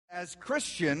As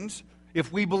Christians,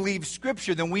 if we believe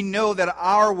Scripture, then we know that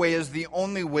our way is the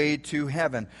only way to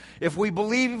heaven. If we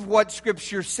believe what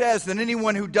Scripture says, then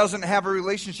anyone who doesn't have a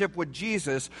relationship with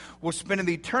Jesus will spend an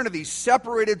eternity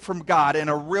separated from God in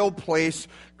a real place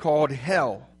called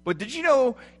hell. But did you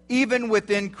know, even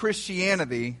within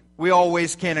Christianity, we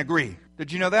always can't agree?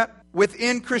 Did you know that?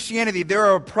 Within Christianity, there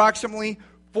are approximately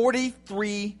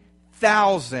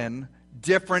 43,000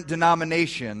 different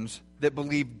denominations that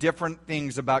believe different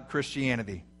things about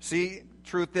Christianity. See,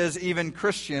 truth is, even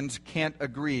Christians can't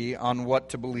agree on what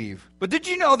to believe. But did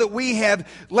you know that we have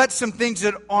let some things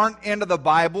that aren't into the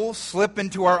Bible slip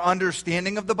into our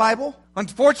understanding of the Bible?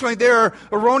 Unfortunately, there are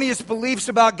erroneous beliefs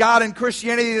about God and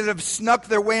Christianity that have snuck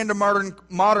their way into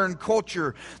modern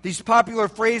culture. These popular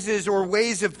phrases or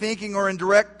ways of thinking are in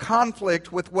direct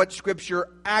conflict with what Scripture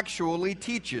actually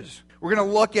teaches. We're going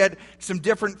to look at some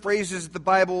different phrases the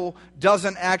Bible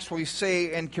doesn't actually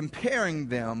say and comparing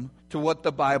them to what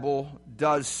the Bible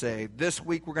does say. This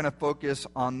week we're going to focus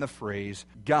on the phrase,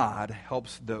 God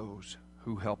helps those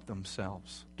who help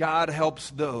themselves. God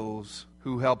helps those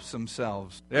who help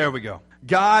themselves. There we go.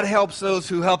 God helps those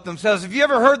who help themselves. Have you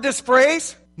ever heard this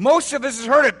phrase? Most of us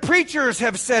have heard it. Preachers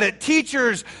have said it.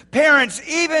 Teachers, parents,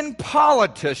 even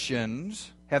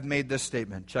politicians have made this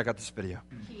statement. Check out this video.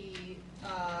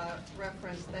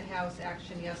 Referenced the House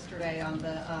action yesterday on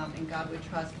the In God We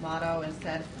Trust motto and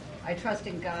said, I trust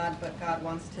in God, but God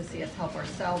wants to see us help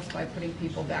ourselves by putting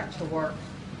people back to work.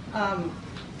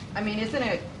 Isn't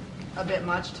it a bit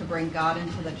much to bring God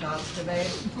into the jobs debate?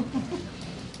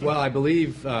 Well, I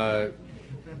believe the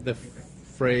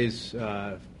phrase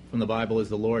from the Bible is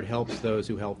the Lord helps those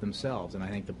who help themselves. And I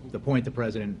think the point the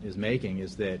President is making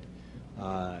is that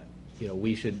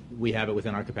we have it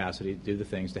within our capacity to do the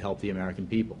things to help the American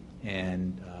people,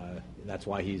 and that's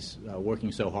why he's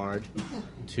working so hard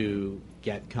to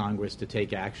get Congress to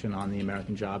take action on the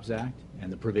American Jobs Act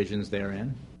and the provisions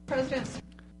therein. President.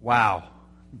 Wow.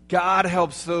 God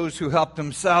helps those who help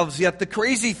themselves, yet the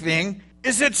crazy thing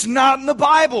is it's not in the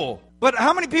Bible. But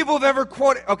how many people have ever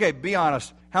quoted, okay, be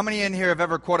honest, how many in here have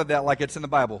ever quoted that like it's in the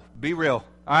Bible? Be real.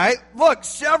 All right? Look,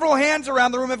 several hands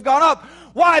around the room have gone up.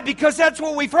 Why? Because that's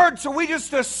what we've heard. So we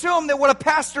just assume that what a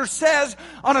pastor says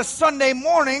on a Sunday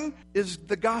morning is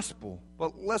the gospel.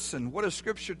 But listen, what does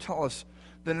Scripture tell us?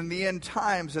 That in the end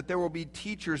times that there will be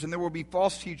teachers and there will be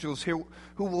false teachers who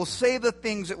will say the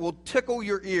things that will tickle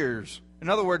your ears. In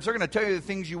other words, they're going to tell you the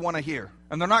things you want to hear.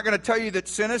 And they're not going to tell you that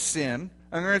sin is sin.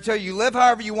 And they're going to tell you live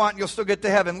however you want and you'll still get to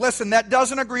heaven. Listen, that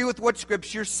doesn't agree with what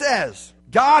Scripture says.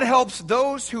 God helps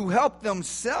those who help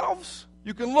themselves.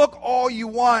 You can look all you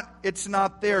want. It's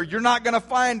not there. You're not going to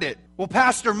find it. Well,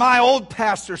 Pastor, my old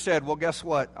pastor said, well, guess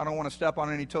what? I don't want to step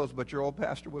on any toes, but your old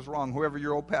pastor was wrong. Whoever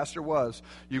your old pastor was,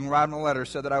 you can write him a letter,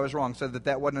 said that I was wrong, said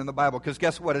that wasn't in the Bible. Because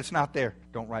guess what? It's not there.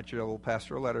 Don't write your old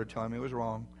pastor a letter telling him he was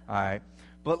wrong. All right.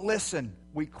 But listen,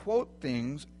 we quote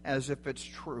things as if it's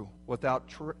true without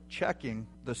checking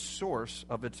the source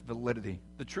of its validity.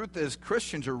 The truth is,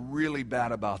 Christians are really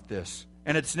bad about this.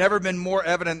 And it's never been more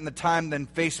evident in the time than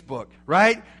Facebook,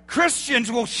 right?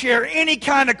 Christians will share any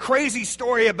kind of crazy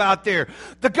story about the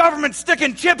government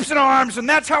sticking chips in our arms, and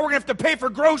that's how we're going to have to pay for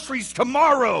groceries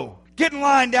tomorrow. Get in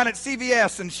line down at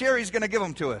CVS, and Sherry's going to give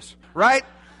them to us, right?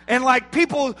 And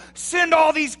people send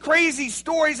all these crazy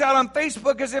stories out on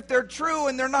Facebook as if they're true,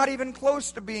 and they're not even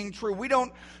close to being true. We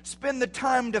don't spend the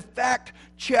time to fact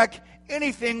check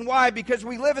anything. Why? Because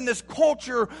we live in this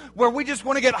culture where we just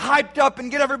want to get hyped up and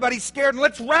get everybody scared, and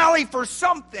let's rally for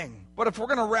something. But if we're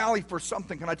going to rally for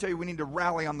something, can I tell you, we need to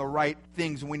rally on the right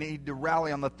things, and we need to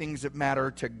rally on the things that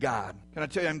matter to God. Can I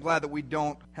tell you, I'm glad that we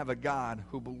don't have a God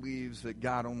who believes that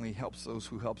God only helps those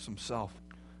who helps himself.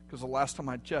 Because the last time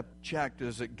I checked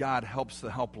is that God helps the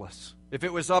helpless. If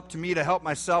it was up to me to help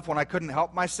myself when I couldn't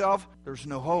help myself, there's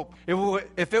no hope.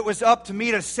 If it was up to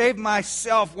me to save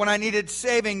myself when I needed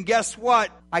saving, guess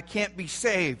what? I can't be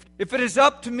saved. If it is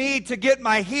up to me to get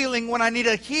my healing when I need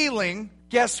a healing,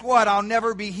 guess what? I'll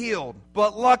never be healed.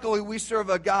 But luckily, we serve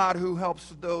a God who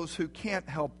helps those who can't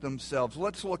help themselves.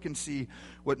 Let's look and see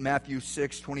what Matthew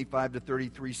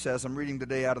 6:25-33 says. I'm reading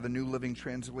today out of the New Living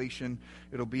Translation.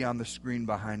 It'll be on the screen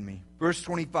behind me. Verse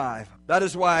 25. That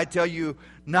is why I tell you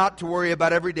not to worry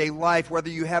about everyday life, whether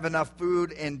you have enough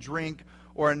food and drink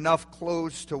or enough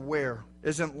clothes to wear.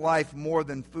 Isn't life more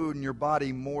than food and your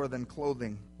body more than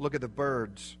clothing? Look at the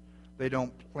birds. They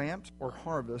don't plant or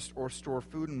harvest or store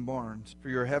food in barns, for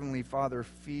your heavenly Father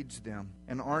feeds them.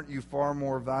 And aren't you far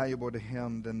more valuable to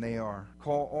him than they are?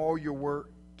 Call all your work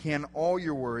can all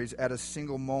your worries add a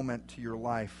single moment to your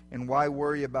life? And why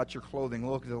worry about your clothing?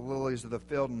 Look at the lilies of the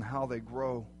field and how they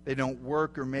grow. They don't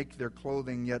work or make their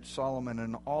clothing, yet Solomon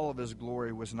in all of his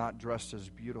glory was not dressed as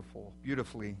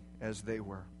beautifully as they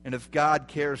were. And if God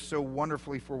cares so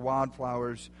wonderfully for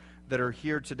wildflowers that are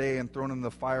here today and thrown in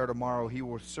the fire tomorrow, he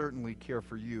will certainly care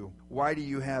for you. Why do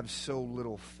you have so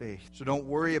little faith? So don't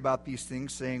worry about these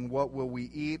things, saying, what will we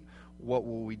eat? What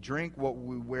will we drink? What will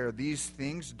we wear? These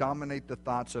things dominate the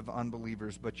thoughts of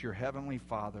unbelievers, but your heavenly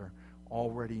Father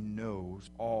already knows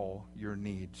all your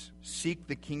needs. Seek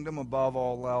the kingdom above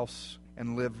all else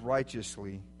and live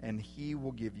righteously, and he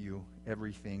will give you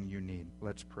everything you need.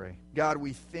 Let's pray. God,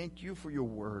 we thank you for your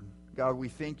word. God, we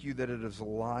thank you that it is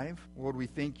alive. Lord, we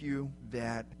thank you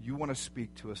that you want to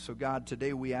speak to us. So, God,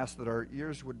 today we ask that our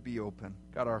ears would be open.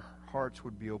 God, our hearts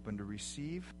would be open to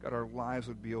receive. God, our lives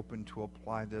would be open to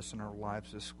apply this in our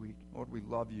lives this week. Lord, we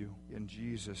love you. In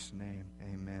Jesus' name,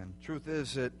 amen. Truth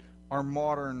is that our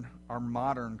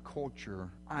modern culture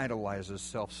idolizes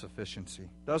self-sufficiency,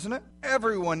 doesn't it?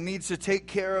 Everyone needs to take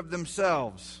care of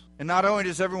themselves. And not only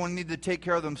does everyone need to take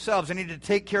care of themselves, they need to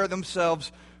take care of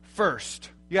themselves first.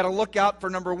 You got to look out for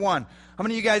number one. How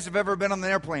many of you guys have ever been on an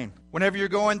airplane? Whenever you're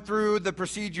going through the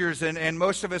procedures, and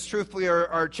most of us truthfully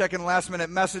are checking last-minute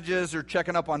messages or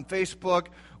checking up on Facebook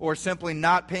or simply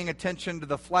not paying attention to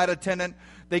the flight attendant,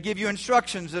 they give you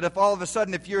instructions that if all of a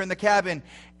sudden, if you're in the cabin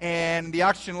and the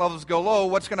oxygen levels go low,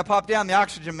 what's going to pop down? The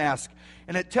oxygen mask.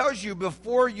 And it tells you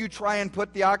before you try and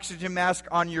put the oxygen mask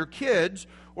on your kids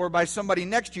or by somebody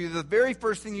next to you, the very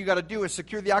first thing you got to do is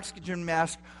secure the oxygen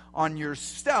mask on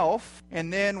yourself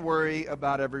and then worry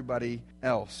about everybody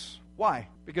else. Why?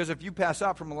 Because if you pass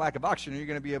out from a lack of oxygen, you're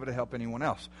going to be able to help anyone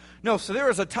else. No, so there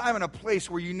is a time and a place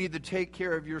where you need to take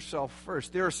care of yourself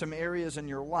first. There are some areas in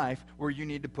your life where you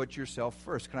need to put yourself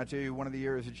first. Can I tell you, one of the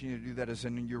areas that you need to do that is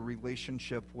in your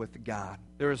relationship with God.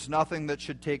 There is nothing that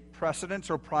should take precedence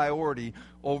or priority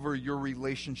over your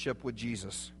relationship with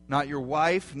Jesus. Not your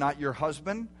wife, not your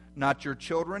husband, not your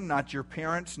children, not your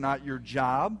parents, not your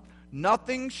job.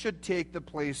 Nothing should take the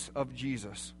place of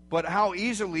Jesus. But how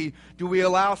easily do we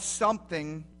allow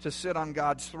something to sit on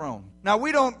God's throne? Now,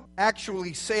 we don't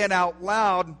actually say it out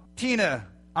loud, Tina,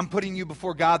 I'm putting you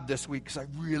before God this week because I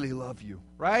really love you,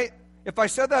 right? If I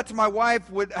said that to my wife,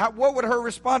 what would her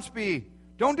response be?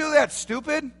 Don't do that,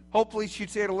 stupid. Hopefully she'd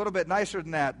say it a little bit nicer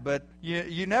than that, but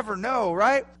you never know,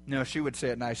 right? No, she would say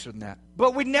it nicer than that.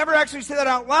 But we'd never actually say that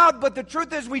out loud, but the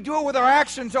truth is we do it with our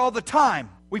actions all the time.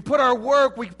 We put our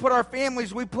work, we put our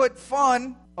families, we put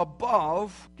fun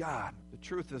above God. The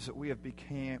truth is that we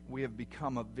have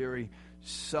become a very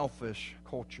selfish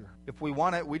culture. If we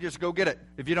want it, we just go get it.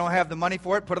 If you don't have the money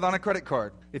for it, put it on a credit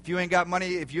card. If you ain't got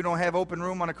money, if you don't have open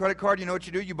room on a credit card, you know what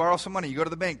you do? You borrow some money. You go to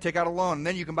the bank, take out a loan, and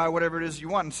then you can buy whatever it is you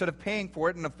want instead of paying for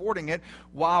it and affording it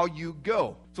while you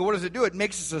go. So what does it do? It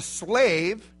makes us a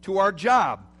slave to our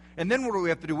job. And then what do we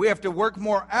have to do? We have to work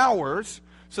more hours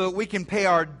so that we can pay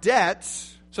our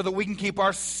debts, so that we can keep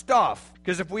our stuff.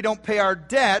 Because if we don't pay our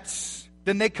debts,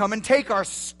 then they come and take our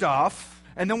stuff.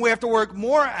 And then we have to work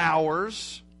more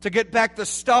hours to get back the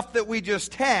stuff that we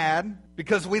just had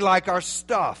because we like our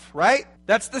stuff, right?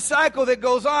 That's the cycle that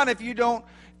goes on if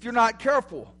you're not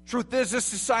careful. Truth is, this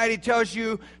society tells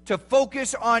you to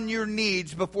focus on your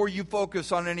needs before you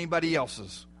focus on anybody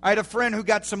else's. I had a friend who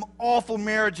got some awful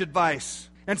marriage advice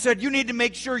and said, you need to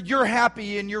make sure you're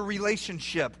happy in your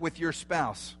relationship with your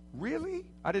spouse. Really?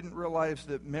 I didn't realize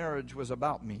that marriage was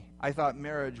about me. I thought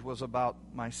marriage was about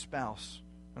my spouse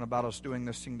and about us doing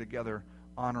this thing together,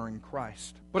 honoring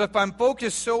Christ. But if I'm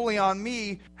focused solely on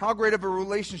me, how great of a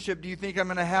relationship do you think I'm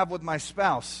going to have with my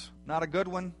spouse? Not a good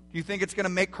one. Do you think it's going to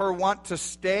make her want to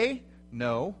stay?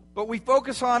 No. But we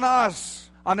focus on us.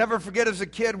 I'll never forget as a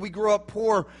kid, we grew up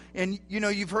poor, and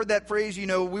you've heard that phrase, we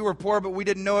were poor, but we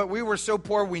didn't know it. We were so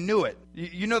poor, we knew it.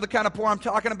 You know the kind of poor I'm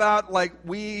talking about? Like,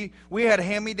 we had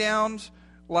hand-me-downs.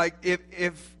 Like,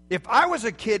 if I was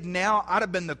a kid now, I'd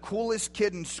have been the coolest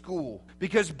kid in school.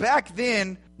 Because back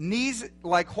then,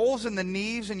 holes in the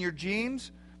knees in your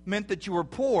jeans meant that you were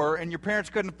poor, and your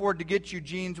parents couldn't afford to get you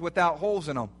jeans without holes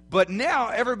in them. But now,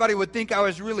 everybody would think I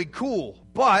was really cool.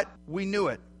 But we knew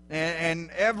it. And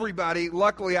everybody,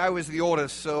 luckily I was the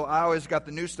oldest, so I always got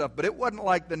the new stuff. But it wasn't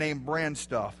like the name brand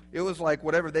stuff. It was like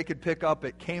whatever they could pick up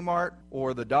at Kmart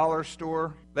or the dollar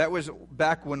store. That was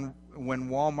back when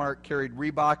Walmart carried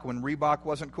Reebok, when Reebok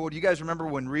wasn't cool. Do you guys remember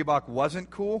when Reebok wasn't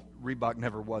cool? Reebok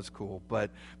never was cool.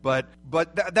 But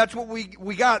that's what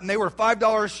we got. And they were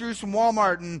 $5 shoes from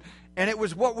Walmart, and it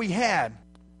was what we had.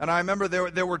 And I remember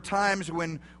there were times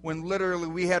when literally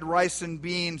we had rice and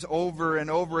beans over and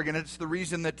over again. It's the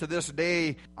reason that to this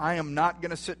day I am not going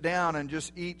to sit down and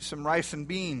just eat some rice and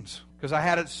beans, because I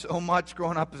had it so much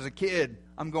growing up as a kid.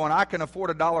 I'm going, I can afford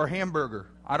 $1 hamburger.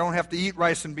 I don't have to eat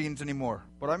rice and beans anymore.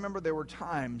 But I remember there were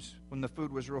times when the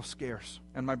food was real scarce,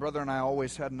 and my brother and I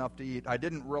always had enough to eat. I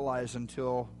didn't realize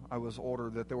until I was older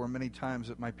that there were many times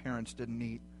that my parents didn't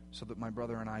eat so that my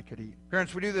brother and I could eat.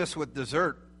 Parents, we do this with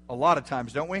dessert a lot of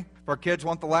times, don't we? If our kids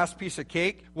want the last piece of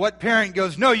cake, what parent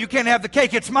goes, no, you can't have the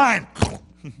cake, it's mine.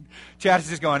 Chad is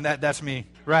just going, that's me,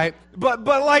 right? But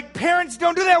like, parents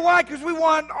don't do that. Why? Because we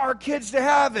want our kids to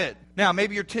have it. Now,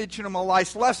 maybe you're teaching them a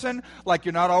life lesson, like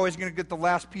you're not always going to get the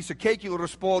last piece of cake, you little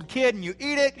spoiled kid, and you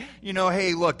eat it. You know,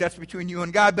 hey, look, that's between you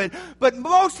and God. But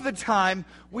most of the time,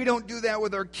 we don't do that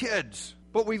with our kids.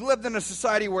 But we lived in a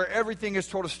society where everything has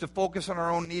told us to focus on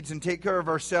our own needs and take care of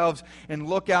ourselves and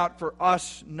look out for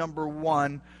us, number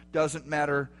one. Doesn't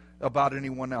matter about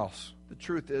anyone else. The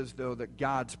truth is, though, that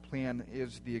God's plan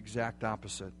is the exact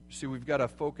opposite. See, we've got to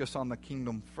focus on the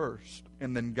kingdom first,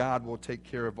 and then God will take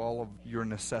care of all of your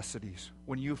necessities.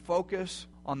 When you focus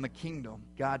on the kingdom,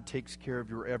 God takes care of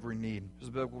your every need. There's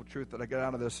a biblical truth that I get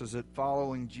out of this is that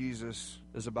following Jesus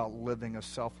is about living a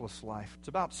selfless life. It's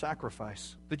about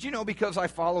sacrifice. Did you know because I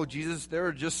follow Jesus, there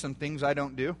are just some things I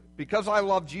don't do? Because I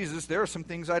love Jesus, there are some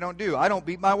things I don't do. I don't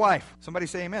beat my wife. Somebody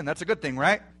say amen. That's a good thing,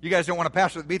 right? You guys don't want a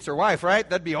pastor that beats their wife, right?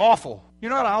 That'd be awful. You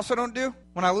know what I also don't do?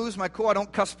 When I lose my cool, I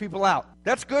don't cuss people out.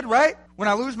 That's good, right? When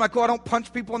I lose my cool, I don't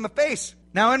punch people in the face.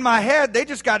 Now, in my head, they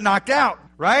just got knocked out,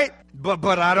 right?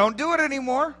 But I don't do it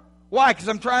anymore. Why? Because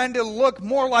I'm trying to look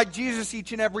more like Jesus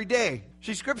each and every day.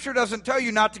 See, Scripture doesn't tell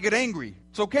you not to get angry.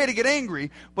 It's okay to get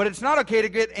angry, but it's not okay to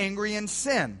get angry in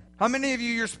sin. How many of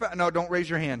you, no, don't raise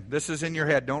your hand. This is in your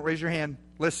head. Don't raise your hand.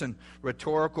 Listen,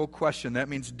 rhetorical question. That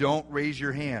means don't raise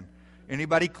your hand.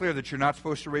 Anybody clear that you're not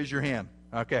supposed to raise your hand?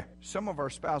 Okay. Some of our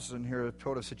spouses in here have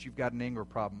told us that you've got an anger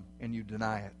problem and you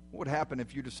deny it. What would happen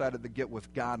if you decided to get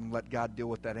with God and let God deal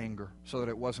with that anger so that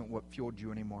it wasn't what fueled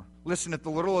you anymore? Listen, if the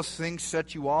littlest things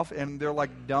set you off and they're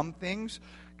like dumb things,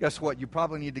 guess what? You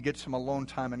probably need to get some alone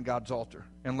time in God's altar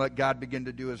and let God begin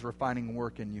to do His refining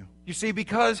work in you. You see,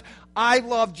 because I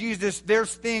love Jesus,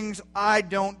 there's things I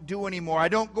don't do anymore. I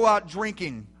don't go out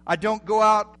drinking. I don't go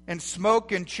out and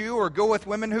smoke and chew or go with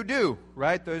women who do,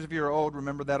 right? Those of you who are old,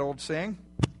 remember that old saying?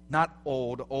 Not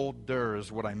old, older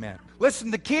is what I meant.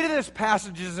 Listen, the key to this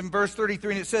passage is in verse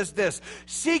 33, and it says this: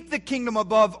 seek the kingdom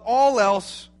above all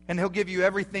else, and He'll give you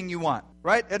everything you want.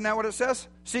 Right? Isn't that what it says?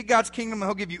 Seek God's kingdom, and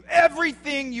He'll give you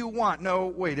everything you want. No,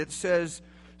 wait, it says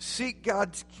seek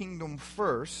God's kingdom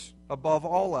first, above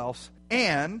all else,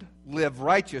 and live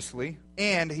righteously,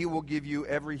 and He will give you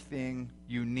everything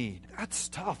you need. That's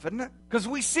tough, isn't it? Because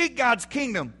we seek God's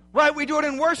kingdom, right? We do it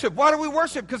in worship. Why do we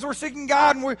worship? Because we're seeking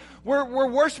God, and we're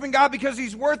worshiping God because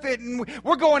He's worth it, and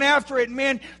we're going after it. And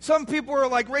man, some people are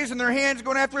like raising their hands,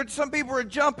 going after it. Some people are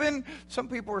jumping. Some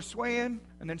people are swaying.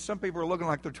 And then some people are looking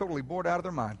like they're totally bored out of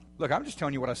their mind. Look, I'm just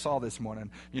telling you what I saw this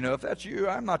morning. You know, if that's you,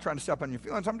 I'm not trying to step on your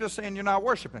feelings. I'm just saying you're not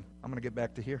worshiping. I'm going to get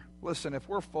back to here. Listen, if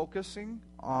we're focusing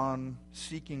on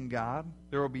seeking God,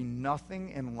 there will be nothing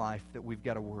in life that we've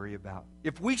got to worry about.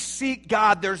 If we seek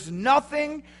God, there's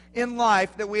nothing in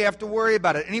life that we have to worry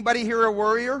about it. Anybody here a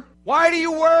worrier? Why do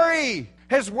you worry?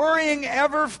 Has worrying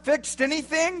ever fixed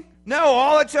anything? No,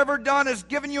 all it's ever done is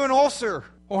given you an ulcer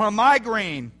or a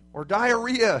migraine or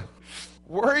diarrhea.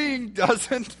 Worrying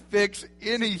doesn't fix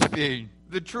anything.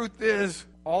 The truth is,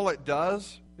 all it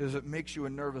does is it makes you a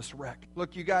nervous wreck.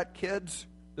 Look, you got kids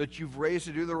that you've raised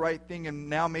to do the right thing, and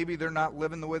now maybe they're not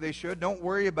living the way they should. Don't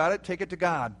worry about it. Take it to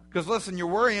God. Because listen, your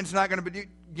worrying's not going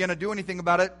to do anything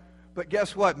about it. But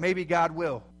guess what? Maybe God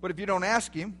will. But if you don't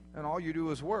ask Him, and all you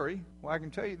do is worry, well, I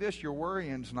can tell you this, your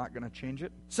worrying's not going to change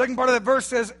it. Second part of that verse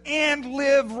says, and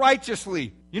live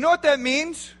righteously. You know what that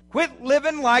means? Quit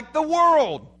living like the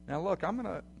world. Now look, I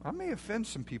may offend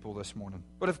some people this morning,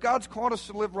 but if God's called us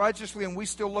to live righteously and we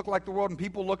still look like the world and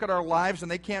people look at our lives and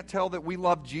they can't tell that we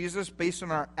love Jesus based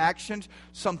on our actions,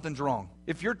 something's wrong.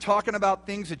 If you're talking about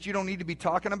things that you don't need to be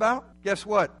talking about, guess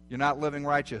what? You're not living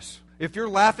righteous. If you're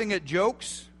laughing at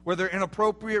jokes, whether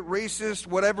inappropriate, racist,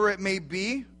 whatever it may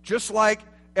be, just like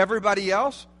everybody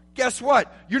else, guess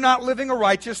what? You're not living a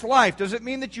righteous life. Does it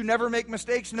mean that you never make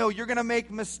mistakes? No, you're going to make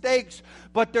mistakes.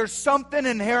 But there's something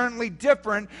inherently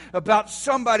different about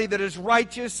somebody that is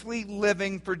righteously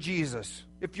living for Jesus.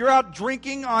 If you're out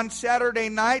drinking on Saturday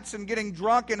nights and getting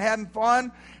drunk and having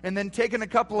fun and then taking a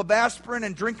couple of aspirin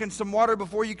and drinking some water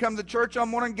before you come to church on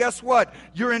morning, guess what?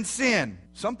 You're in sin.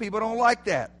 Some people don't like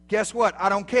that. Guess what? I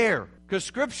don't care. Because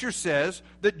Scripture says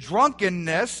that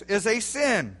drunkenness is a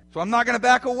sin. So I'm not going to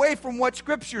back away from what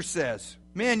Scripture says.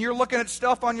 Men, you're looking at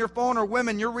stuff on your phone, or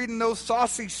women, you're reading those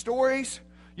saucy stories.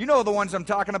 You know the ones I'm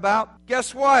talking about.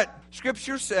 Guess what?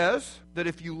 Scripture says that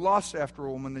if you lust after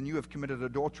a woman, then you have committed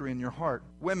adultery in your heart.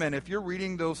 Women, if you're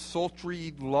reading those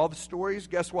sultry love stories,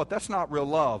 guess what? That's not real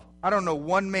love. I don't know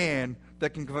one man that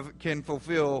can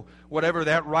fulfill whatever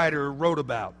that writer wrote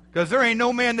about. Because there ain't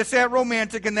no man that's that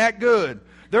romantic and that good.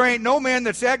 There ain't no man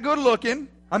that's that good looking.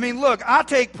 I mean, look, I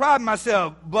take pride in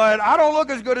myself, but I don't look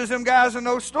as good as them guys in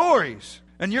those stories.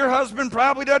 And your husband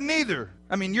probably doesn't either.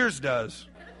 I mean, yours does.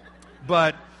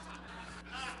 But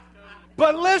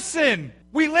listen,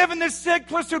 we live in this sick,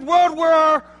 twisted world where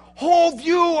our whole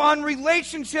view on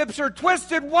relationships are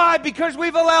twisted. Why? Because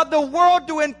we've allowed the world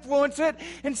to influence it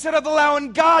instead of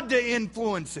allowing God to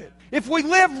influence it. If we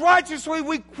live righteously,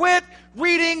 we quit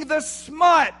reading the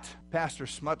smut. Pastor,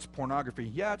 smut's pornography.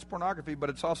 Yeah, it's pornography, but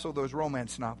it's also those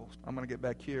romance novels. I'm going to get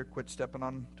back here, quit stepping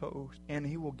on toes. And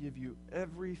he will give you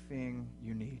everything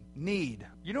you need.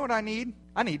 You know what I need?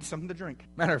 I need something to drink.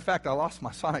 Matter of fact, I lost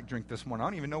my Sonic drink this morning. I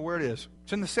don't even know where it is.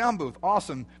 It's in the sound booth.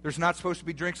 Awesome. There's not supposed to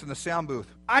be drinks in the sound booth.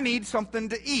 I need something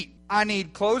to eat. I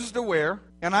need clothes to wear,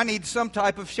 and I need some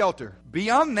type of shelter.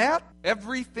 Beyond that,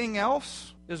 everything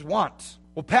else is wants.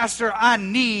 Well, Pastor, I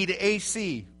need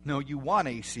AC. No, you want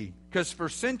AC. Because for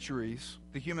centuries,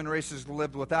 the human race has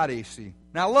lived without AC.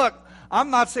 Now look, I'm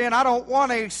not saying I don't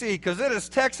want AC, because it is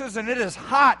Texas and it is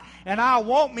hot, and I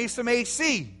want me some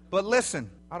AC. But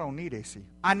listen, I don't need AC.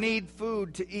 I need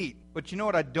food to eat. But you know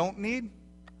what I don't need?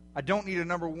 I don't need a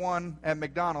number one at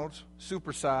McDonald's,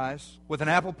 supersize, with an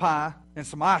apple pie and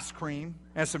some ice cream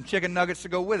and some chicken nuggets to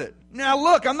go with it. Now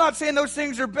look, I'm not saying those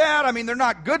things are bad. I mean, they're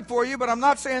not good for you, but I'm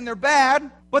not saying they're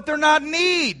bad. But they're not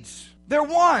needs. They're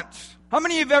wants. How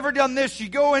many of you have ever done this? You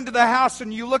go into the house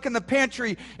and you look in the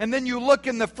pantry, and then you look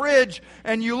in the fridge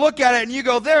and you look at it and you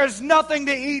go, there is nothing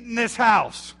to eat in this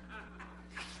house.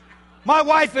 My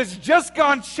wife has just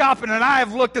gone shopping, and I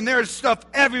have looked, and there is stuff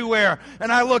everywhere.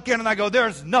 And I look in and I go,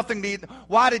 there's nothing to eat.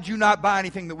 Why did you not buy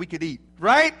anything that we could eat?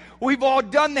 Right? We've all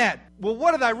done that. Well,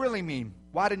 what did I really mean?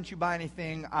 Why didn't you buy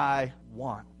anything I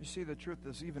want? You see, the truth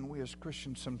is, even we as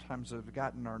Christians sometimes have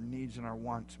gotten our needs and our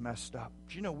wants messed up.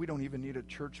 Do you know we don't even need a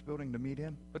church building to meet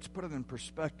in? Let's put it in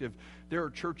perspective. There are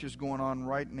churches going on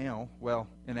right now, well,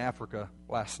 in Africa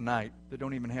last night, that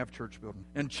don't even have church buildings.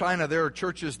 In China, there are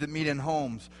churches that meet in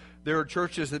homes. There are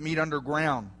churches that meet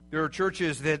underground. There are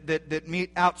churches that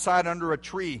meet outside under a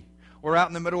tree or out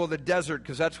in the middle of the desert,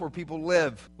 because that's where people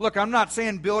live. Look, I'm not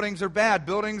saying buildings are bad.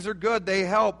 Buildings are good. They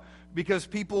help, because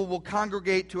people will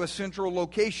congregate to a central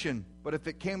location. But if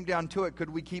it came down to it, could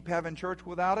we keep having church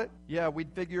without it? Yeah,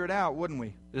 we'd figure it out, wouldn't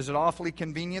we? Is it awfully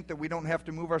convenient that we don't have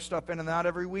to move our stuff in and out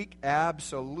every week?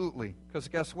 Absolutely. Because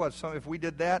guess what? If we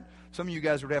did that, some of you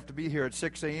guys would have to be here at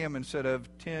 6 a.m. instead of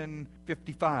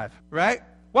 10:55, right?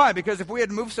 Why? Because if we had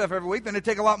to move stuff every week, then it'd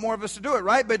take a lot more of us to do it,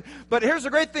 right? But here's the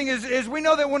great thing is we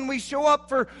know that when we show up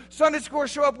for Sunday school or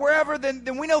show up wherever,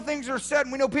 then we know things are set,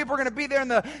 and we know people are going to be there, and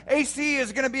the AC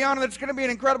is going to be on, and it's going to be an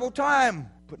incredible time.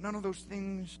 But none of those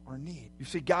things are need. You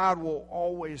see, God will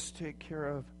always take care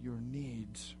of your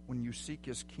needs when you seek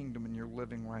His kingdom and you're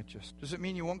living righteous. Does it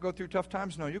mean you won't go through tough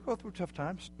times? No, you'll go through tough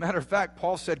times. Matter of fact,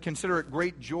 Paul said, consider it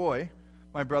great joy,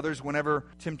 my brothers, whenever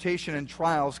temptation and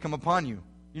trials come upon you.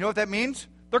 You know what that means?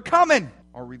 They're coming.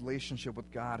 Our relationship with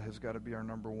God has got to be our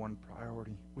number one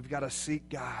priority. We've got to seek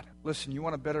God. Listen, you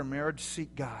want a better marriage?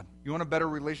 Seek God. You want a better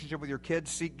relationship with your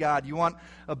kids? Seek God. You want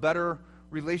a better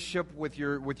relationship with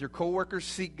your coworkers?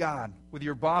 Seek God. With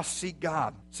your boss? Seek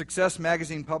God. Success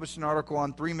Magazine published an article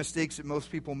on 3 mistakes that most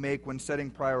people make when setting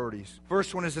priorities.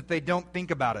 First one is that they don't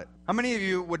think about it. How many of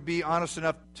you would be honest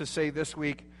enough to say this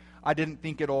week, I didn't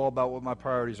think at all about what my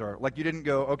priorities are? Like, you didn't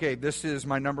go, okay, this is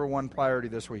my number one priority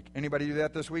this week. Anybody do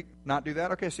that this week? Not do that?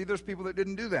 Okay, see, there's people that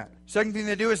didn't do that. Second thing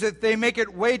they do is that they make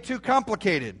it way too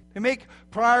complicated. They make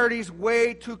priorities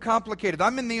way too complicated.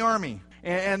 I'm in the Army,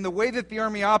 and the way that the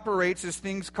Army operates is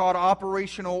things called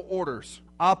operational orders.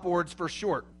 OPORDs for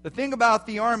short. The thing about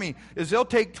the Army is they'll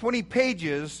take 20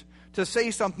 pages to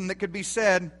say something that could be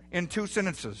said in 2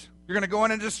 sentences. You're going to go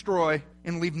in and destroy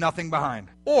and leave nothing behind.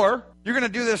 Or you're going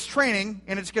to do this training,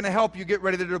 and it's going to help you get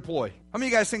ready to deploy. How many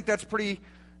of you guys think that's pretty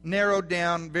narrowed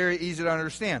down, very easy to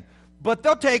understand? But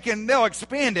they'll take and they'll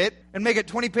expand it and make it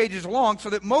 20 pages long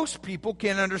so that most people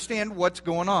can understand what's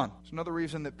going on. Another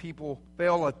reason that people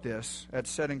fail at this, at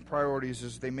setting priorities,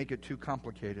 is they make it too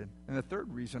complicated. And the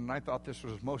third reason, and I thought this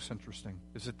was most interesting,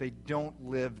 is that they don't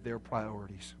live their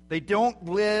priorities. They don't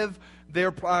live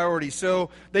their priorities. So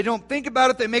they don't think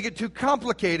about it, they make it too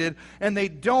complicated, and they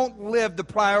don't live the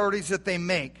priorities that they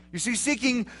make. You see,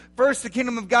 seeking first the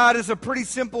kingdom of God is a pretty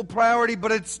simple priority,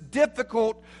 but it's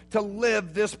difficult to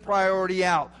live this priority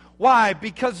out. Why?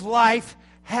 Because life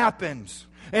happens.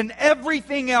 And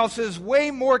everything else is way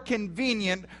more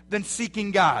convenient than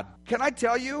seeking God. Can I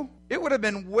tell you, it would have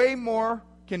been way more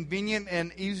convenient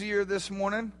and easier this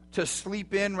morning to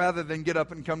sleep in rather than get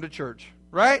up and come to church.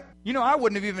 Right? You know, I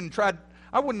wouldn't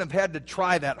have had to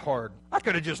try that hard. I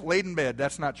could have just laid in bed.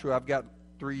 That's not true. I've got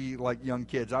 3 young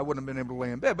kids. I wouldn't have been able to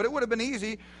lay in bed. But it would have been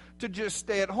easy to just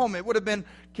stay at home. It would have been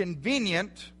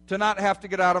convenient to not have to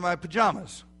get out of my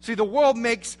pajamas. See, the world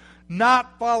makes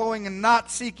not following and not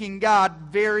seeking God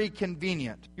very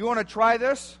convenient. You want to try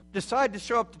this? Decide to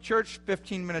show up to church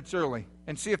 15 minutes early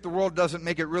and see if the world doesn't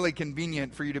make it really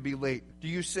convenient for you to be late. Do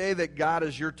you say that God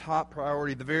is your top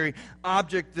priority, the very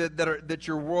object that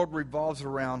your world revolves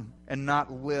around, and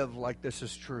not live like this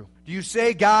is true? Do you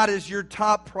say God is your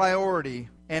top priority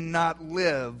and not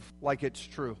live like it's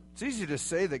true? It's easy to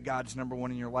say that God's number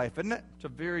one in your life, isn't it? It's a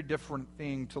very different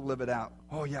thing to live it out.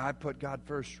 Oh yeah, I put God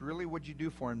first. Really? What'd you do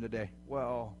for him today?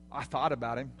 Well, I thought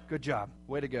about him. Good job.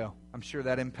 Way to go. I'm sure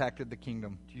that impacted the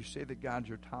kingdom. Do you say that God's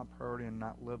your top priority and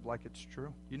not live like it's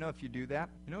true? You know, if you do that,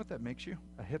 you know what that makes you?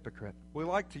 A hypocrite. We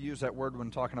like to use that word when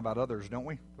talking about others, don't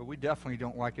we? But we definitely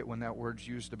don't like it when that word's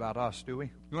used about us, do we?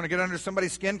 You want to get under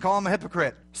somebody's skin? Call them a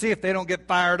hypocrite. See if they don't get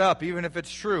fired up, even if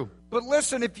it's true. But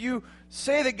listen, if you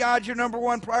say that God's your number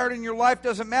one priority and your life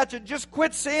doesn't match it, just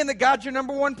quit saying that God's your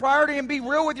number one priority and be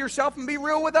real with yourself and be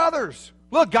real with others.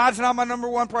 Look, God's not my number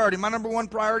one priority. My number one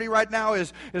priority right now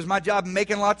is my job and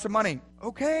making lots of money.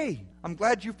 Okay. I'm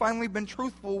glad you've finally been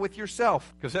truthful with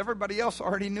yourself, because everybody else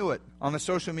already knew it. On the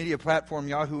social media platform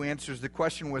Yahoo Answers, the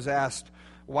question was asked,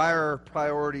 why are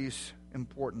priorities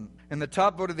important? And the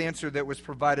top voted answer that was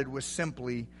provided was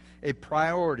simply, a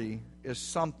priority is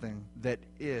something that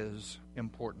is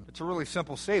important. It's a really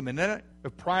simple statement, isn't it? A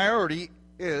priority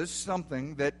is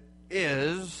something that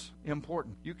is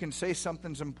important. You can say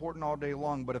something's important all day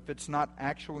long, but if it's not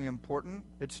actually important,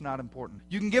 it's not important.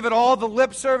 You can give it all the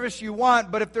lip service you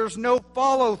want, but if there's no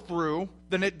follow-through,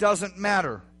 then it doesn't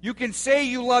matter. You can say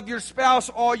you love your spouse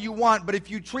all you want, but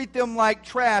if you treat them like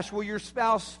trash, will your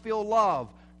spouse feel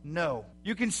love? No.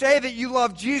 You can say that you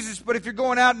love Jesus, but if you're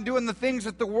going out and doing the things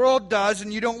that the world does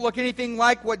and you don't look anything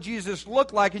like what Jesus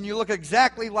looked like and you look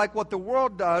exactly like what the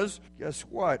world does, guess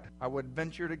what? I would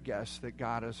venture to guess that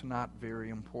God is not very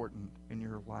important in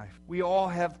your life. We all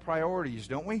have priorities,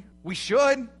 don't we? We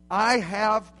should. I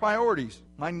have priorities.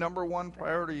 My number one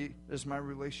priority is my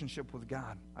relationship with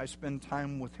God. I spend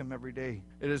time with Him every day.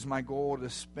 It is my goal to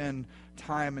spend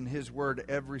time in His Word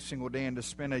every single day and to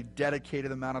spend a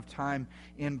dedicated amount of time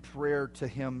in prayer to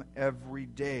Him every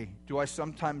day. Do I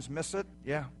sometimes miss it?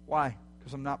 Yeah. Why?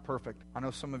 Because I'm not perfect. I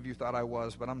know some of you thought I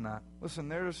was, but I'm not. Listen,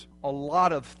 there's a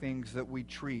lot of things that we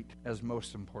treat as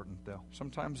most important, though.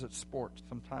 Sometimes it's sports.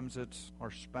 Sometimes it's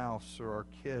our spouse or our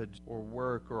kids or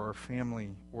work or our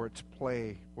family or it's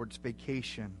play or it's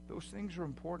vacation. Those things are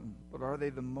important, but are they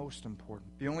the most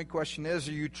important? The only question is,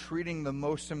 are you treating the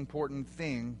most important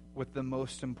thing with the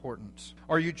most importance?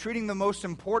 Are you treating the most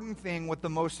important thing with the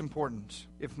most importance?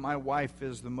 If my wife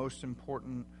is the most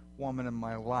important woman in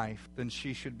my life, then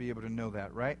she should be able to know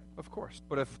that, right? Of course.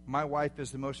 But if my wife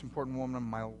is the most important woman in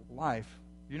my life,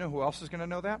 you know who else is going to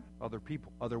know that? Other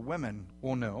people. Other women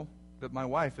will know that my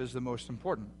wife is the most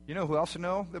important. You know who else will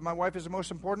know that my wife is the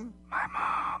most important? My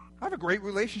mom. I have a great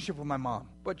relationship with my mom.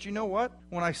 But you know what?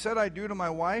 When I said I do to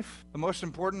my wife, the most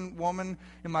important woman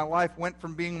in my life went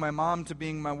from being my mom to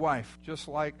being my wife. Just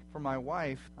like for my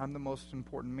wife, I'm the most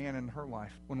important man in her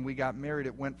life. When we got married,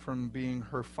 it went from being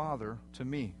her father to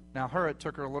me. Now, it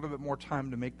took her a little bit more time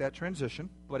to make that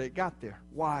transition, but it got there.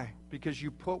 Why? Because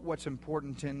you put what's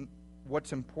important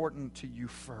to you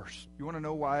first. You want to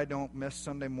know why I don't miss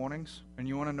Sunday mornings? And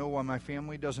you want to know why my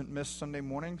family doesn't miss Sunday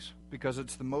mornings? Because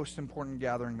it's the most important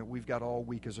gathering that we've got all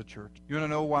week as a church. You want to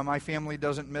know why my family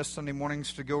doesn't miss Sunday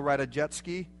mornings to go ride a jet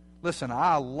ski? Listen,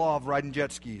 I love riding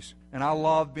jet skis, and I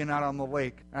love being out on the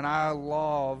lake, and I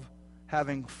love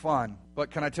having fun. But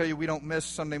can I tell you, we don't miss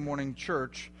Sunday morning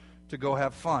church to go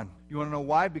have fun. You want to know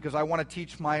why? Because I want to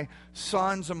teach my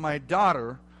sons and my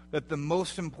daughter that the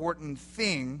most important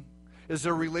thing is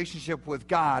their relationship with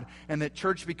God, and that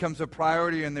church becomes a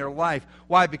priority in their life.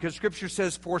 Why? Because Scripture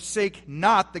says, forsake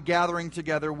not the gathering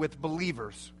together with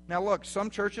believers. Now look, some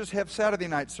churches have Saturday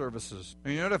night services.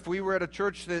 And you know, if we were at a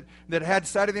church that had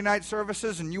Saturday night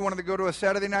services and you wanted to go to a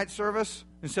Saturday night service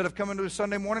instead of coming to a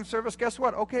Sunday morning service, guess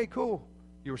what? Okay, cool.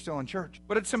 You were still in church.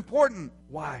 But it's important.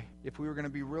 Why? If we were going to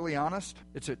be really honest,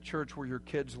 it's at church where your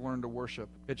kids learn to worship.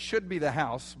 It should be the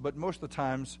house, but most of the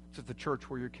times it's at the church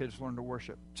where your kids learn to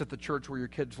worship. It's at the church where your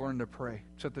kids learn to pray.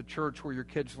 It's at the church where your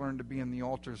kids learn to be in the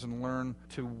altars and learn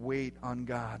to wait on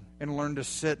God and learn to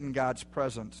sit in God's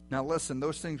presence. Now listen,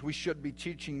 those things we should be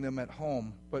teaching them at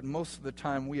home, but most of the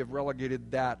time we have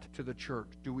relegated that to the church.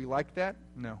 Do we like that?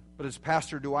 No. But as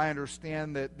pastor, do I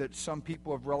understand that some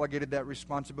people have relegated that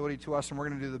responsibility to us, and we're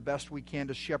going to do the best we can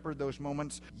to shepherd those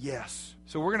moments? Yes.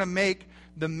 So we're going to make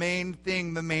the main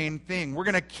thing the main thing. We're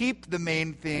going to keep the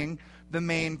main thing the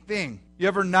main thing. You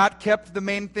ever not kept the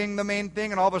main thing the main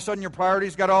thing, and all of a sudden your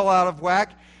priorities got all out of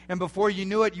whack, and before you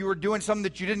knew it, you were doing something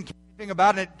that you didn't care anything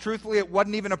about, and truthfully it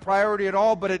wasn't even a priority at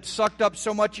all, but it sucked up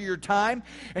so much of your time,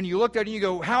 and you looked at it and you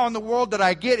go, how in the world did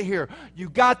I get here? You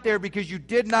got there because you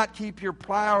did not keep your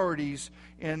priorities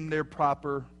in their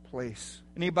proper place.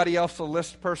 Anybody else a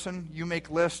list person? You make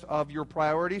lists of your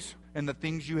priorities and the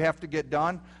things you have to get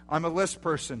done. I'm a list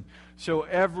person. So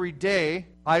every day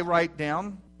I write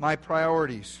down my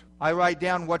priorities. I write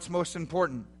down what's most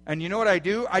important. And you know what I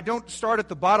do? I don't start at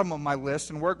the bottom of my list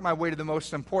and work my way to the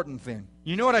most important thing.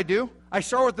 You know what I do? I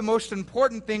start with the most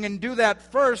important thing and do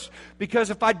that first, because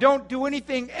if I don't do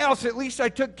anything else, at least I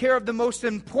took care of the most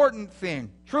important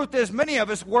thing. Truth is, many of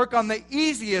us work on the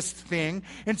easiest thing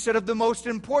instead of the most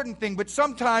important thing, but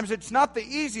sometimes it's not the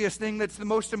easiest thing that's the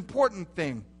most important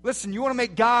thing. Listen, you want to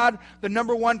make God the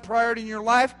number one priority in your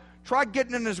life? Try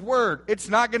getting in His Word. It's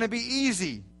not going to be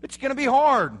easy. It's going to be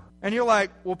hard. And you're like,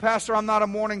 well, Pastor, I'm not a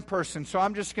morning person, so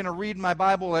I'm just going to read my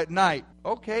Bible at night.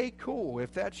 Okay, cool.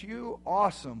 If that's you,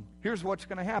 awesome. Here's what's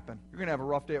going to happen. You're going to have a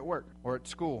rough day at work or at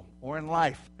school or in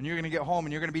life. And you're going to get home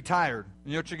and you're going to be tired.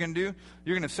 And you know what you're going to do?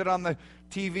 You're going to sit on the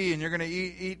TV and you're going to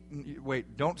eat.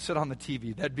 Wait, don't sit on the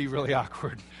TV. That'd be really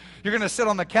awkward. You're going to sit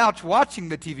on the couch watching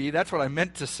the TV. That's what I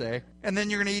meant to say. And then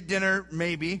you're going to eat dinner,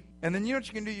 maybe. And then you know what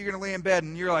you can do? You're going to lay in bed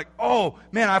and you're like, oh,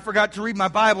 man, I forgot to read my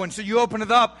Bible. And so you open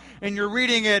it up and you're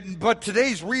reading it. But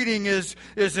today's reading is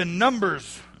in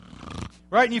Numbers.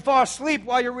 Right? And you fall asleep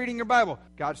while you're reading your Bible.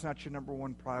 God's not your number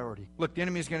one priority. Look, the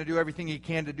enemy is going to do everything he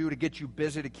can to get you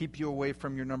busy, to keep you away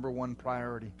from your number one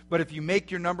priority. But if you make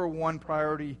your number one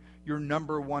priority your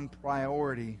number one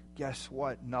priority, guess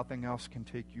what? Nothing else can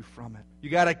take you from it. You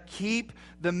got to keep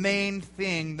the main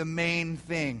thing the main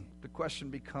thing. The question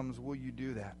becomes, will you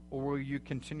do that? Or will you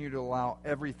continue to allow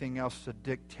everything else to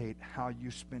dictate how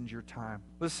you spend your time?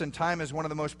 Listen, time is one of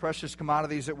the most precious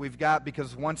commodities that we've got,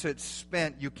 because once it's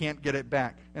spent, you can't get it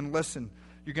back. And listen,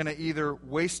 you're going to either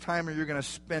waste time or you're going to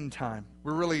spend time.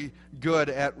 We're really good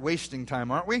at wasting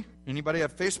time, aren't we? Anybody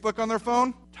have Facebook on their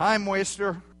phone? Time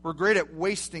waster. We're great at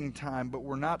wasting time, but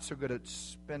we're not so good at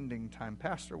spending time.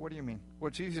 Pastor, what do you mean? Well,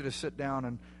 it's easy to sit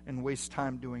down and waste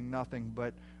time doing nothing,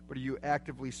 but are you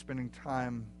actively spending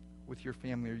time with your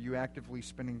family? Are you actively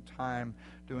spending time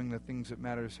doing the things that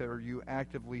matter? Are you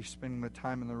actively spending the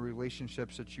time in the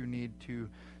relationships that you need to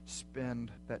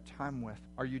spend that time with?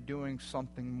 Are you doing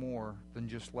something more than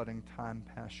just letting time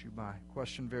pass you by?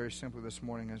 Question very simply this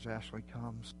morning as Ashley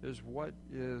comes is, what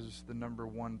is the number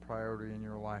one priority in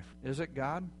your life? Is it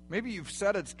God? Maybe you've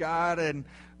said it's God, and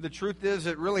the truth is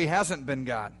it really hasn't been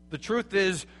God. The truth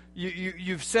is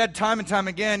you've said time and time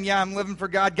again, yeah, I'm living for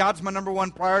God. God's my number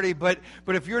one priority. But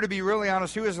if you're to be really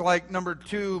honest, who is like number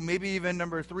 2, maybe even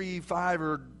number 3, 5,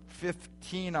 or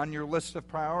 15 on your list of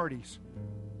priorities?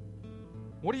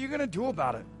 What are you going to do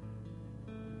about it?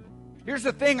 Here's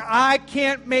the thing. I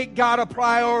can't make God a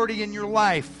priority in your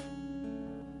life.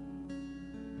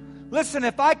 Listen,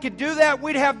 if I could do that,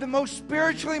 we'd have the most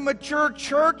spiritually mature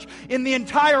church in the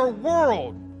entire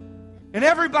world. And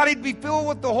everybody'd be filled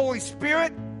with the Holy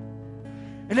Spirit.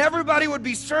 And everybody would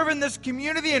be serving this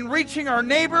community and reaching our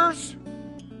neighbors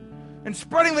and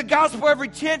spreading the gospel every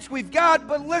chance we've got.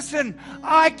 But listen,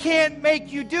 I can't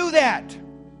make you do that.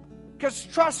 Because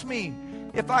trust me,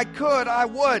 if I could, I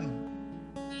would.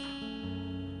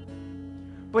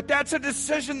 But that's a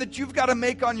decision that you've got to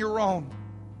make on your own.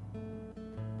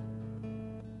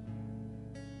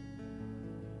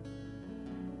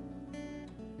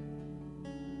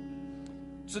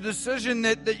 It's a decision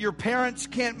that your parents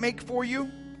can't make for you.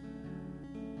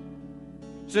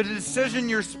 It's a decision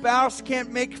your spouse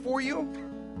can't make for you.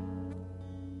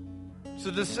 It's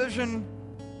a decision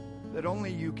that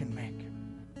only you can make.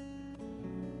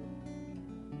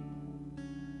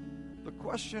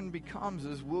 question becomes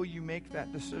is, will you make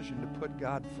that decision to put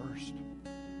God first?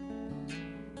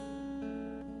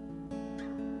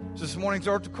 So this morning's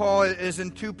altar call is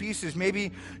in two pieces.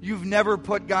 Maybe you've never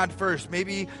put God first.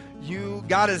 Maybe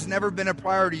God has never been a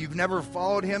priority. You've never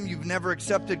followed Him. You've never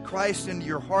accepted Christ into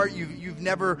your heart. You've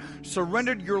never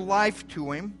surrendered your life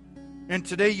to Him. And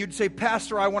today you'd say,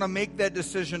 Pastor, I want to make that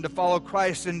decision to follow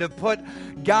Christ and to put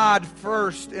God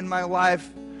first in my life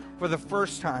for the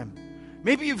first time.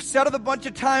 Maybe you've said it a bunch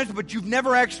of times, but you've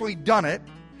never actually done it.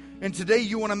 And today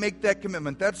you want to make that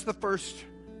commitment. That's the first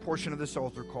portion of this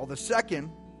altar call. The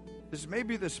second is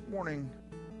maybe this morning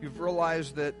you've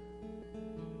realized that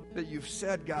you've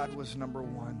said God was number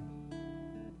one.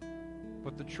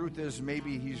 But the truth is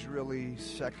maybe He's really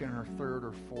second or third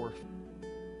or fourth.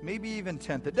 Maybe even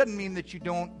 10th. It doesn't mean that you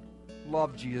don't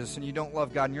love Jesus and you don't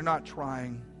love God and you're not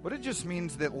trying. But it just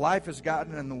means that life has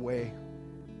gotten in the way.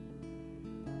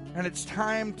 And it's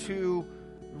time to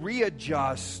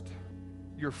readjust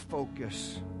your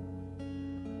focus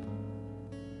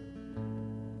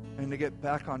and to get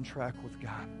back on track with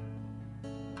God.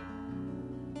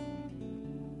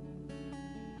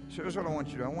 So here's what I want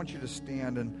you to do. I want you to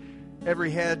stand, and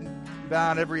every head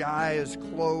bowed, every eye is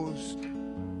closed.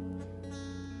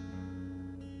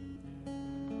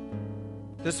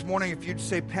 This morning, if you'd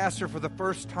say, Pastor, for the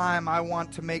first time, I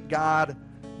want to make God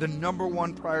the number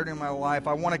one priority in my life.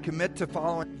 I want to commit to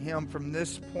following Him from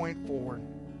this point forward.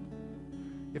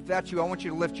 If that's you, I want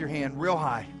you to lift your hand real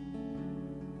high.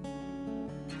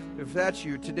 If that's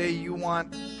you, today you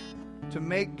want to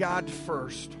make God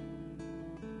first.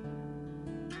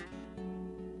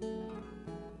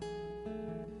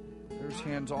 There's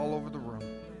hands all over the room.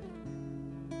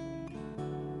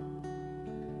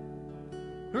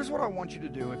 Here's what I want you to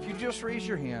do. If you just raise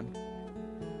your hand,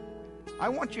 I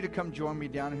want you to come join me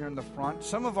down here in the front.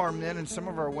 Some of our men and some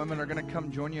of our women are going to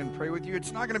come join you and pray with you.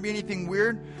 It's not going to be anything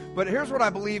weird, but here's what I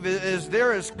believe is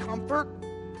there is comfort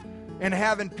in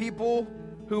having people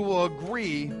who will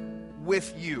agree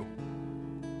with you.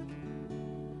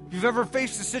 If you've ever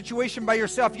faced a situation by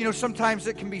yourself, you know sometimes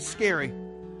it can be scary.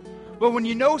 But when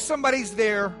you know somebody's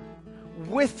there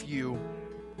with you,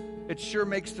 it sure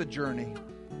makes the journey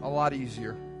a lot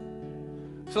easier.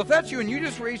 So if that's you and you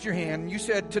just raised your hand and you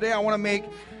said, today I want to make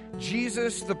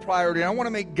Jesus the priority, and I want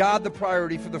to make God the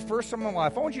priority for the first time in my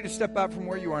life, I want you to step out from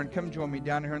where you are and come join me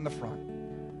down here in the front.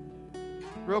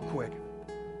 Real quick.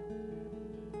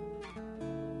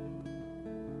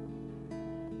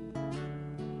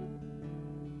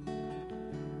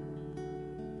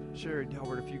 Sherry,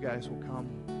 Delbert, if you guys will come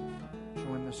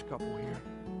join this couple here.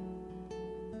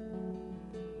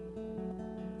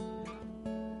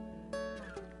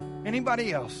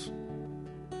 Anybody else?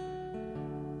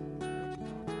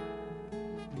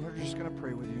 We're just going to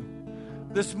pray with you.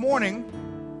 This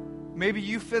morning, maybe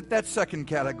you fit that second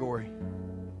category.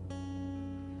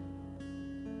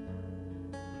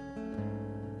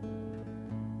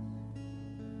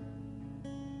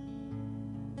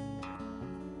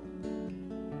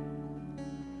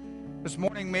 This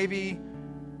morning, maybe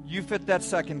you fit that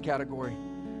second category.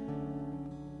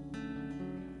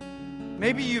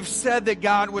 Maybe you've said that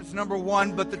God was number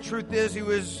one, but the truth is He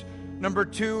was number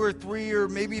 2 or 3 or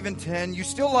maybe even 10. You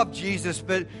still love Jesus,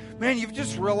 but man, you've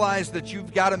just realized that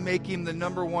you've got to make Him the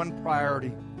number one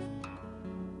priority.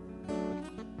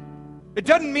 It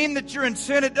doesn't mean that you're in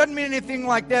sin. It doesn't mean anything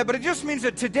like that, but it just means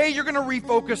that today you're going to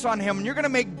refocus on Him and you're going to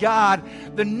make God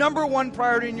the number one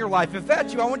priority in your life. If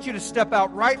that's you, I want you to step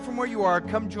out right from where you are.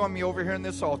 Come join me over here in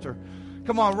this altar.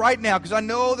 Come on, right now, because I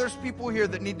know there's people here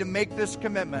that need to make this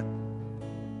commitment.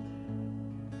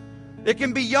 It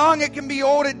can be young, it can be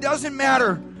old, it doesn't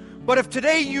matter. But if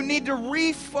today you need to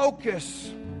refocus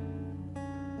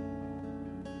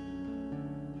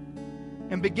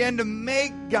and begin to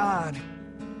make God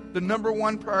the number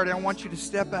one priority, I want you to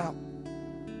step out.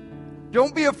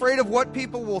 Don't be afraid of what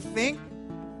people will think.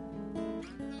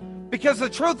 Because the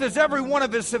truth is, every one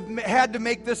of us have had to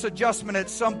make this adjustment at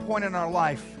some point in our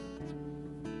life.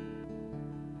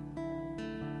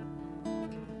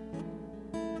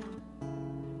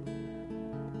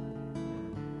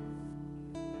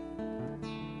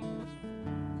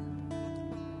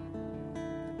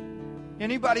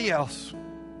 Anybody else?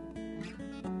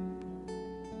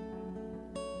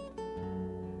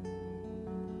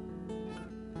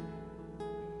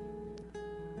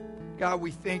 God,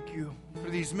 we thank you for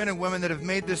these men and women that have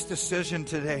made this decision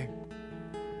today.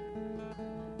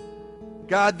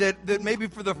 God, that maybe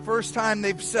for the first time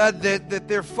they've said that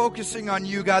they're focusing on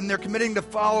you, God, and they're committing to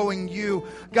following you.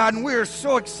 God, and we are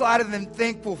so excited and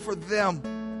thankful for them.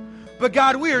 But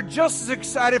God, we are just as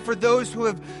excited for those who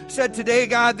have said today,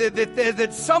 God,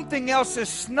 that something else has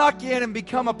snuck in and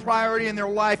become a priority in their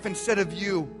life instead of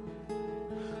you.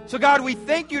 So God, we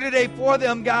thank you today for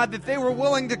them, God, that they were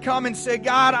willing to come and say,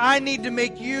 God, I need to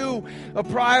make you a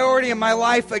priority in my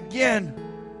life again.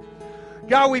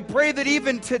 God, we pray that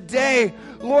even today,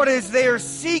 Lord, as they are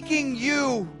seeking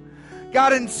you,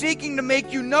 God, and seeking to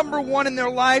make you number one in their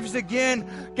lives again,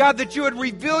 God, that you would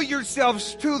reveal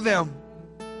yourselves to them.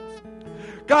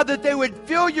 God, that they would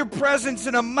feel your presence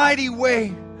in a mighty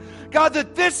way. God,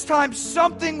 that this time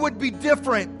something would be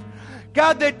different.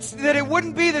 God, that it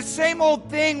wouldn't be the same old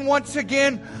thing once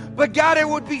again, but God, it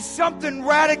would be something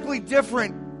radically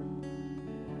different.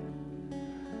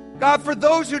 God, for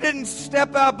those who didn't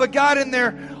step out, but God, in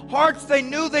their hearts, they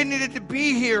knew they needed to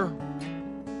be here.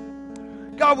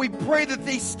 God, we pray that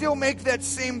they still make that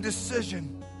same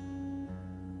decision.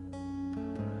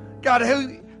 God,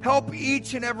 help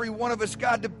each and every one of us,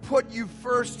 God, to put you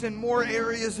first in more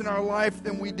areas in our life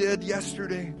than we did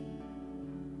yesterday.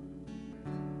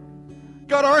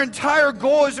 God, our entire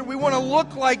goal is that we want to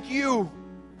look like you.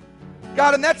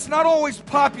 God, and that's not always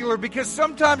popular because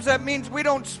sometimes that means we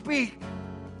don't speak.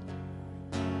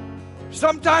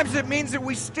 Sometimes it means that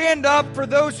we stand up for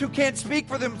those who can't speak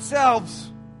for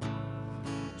themselves.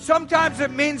 Sometimes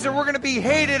it means that we're going to be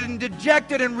hated and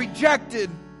dejected and rejected.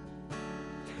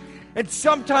 And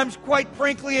sometimes, quite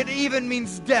frankly, it even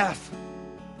means death.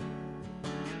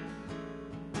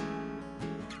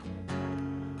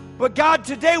 But God,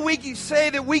 today we can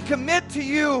say that we commit to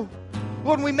you.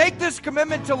 Lord, we make this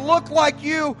commitment to look like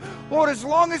you, Lord, as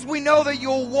long as we know that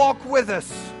you'll walk with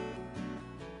us.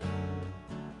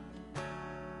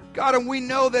 God, and we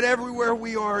know that everywhere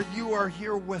we are, you are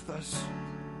here with us.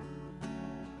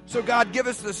 So God, give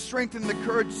us the strength and the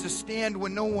courage to stand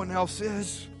when no one else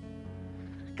is.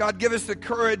 God, give us the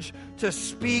courage to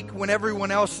speak when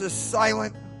everyone else is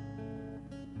silent.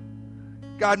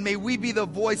 God, may we be the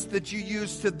voice that you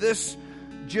use to this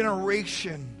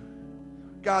generation,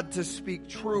 God, to speak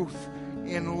truth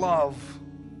in love.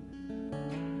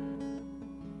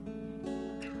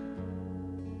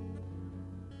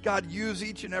 God, use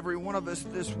each and every one of us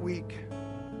this week,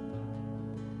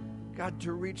 God,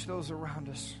 to reach those around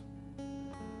us.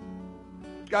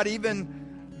 God,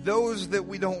 even those that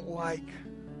we don't like.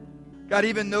 God,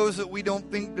 even those that we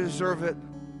don't think deserve it.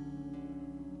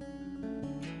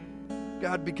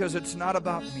 God, because it's not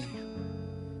about me,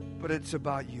 but it's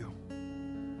about you.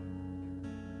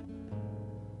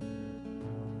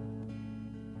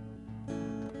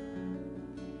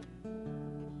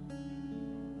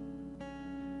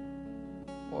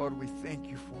 Lord, we thank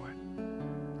you for it.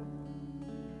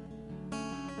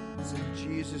 It's in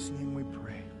Jesus' name we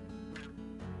pray.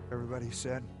 Everybody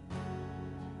said.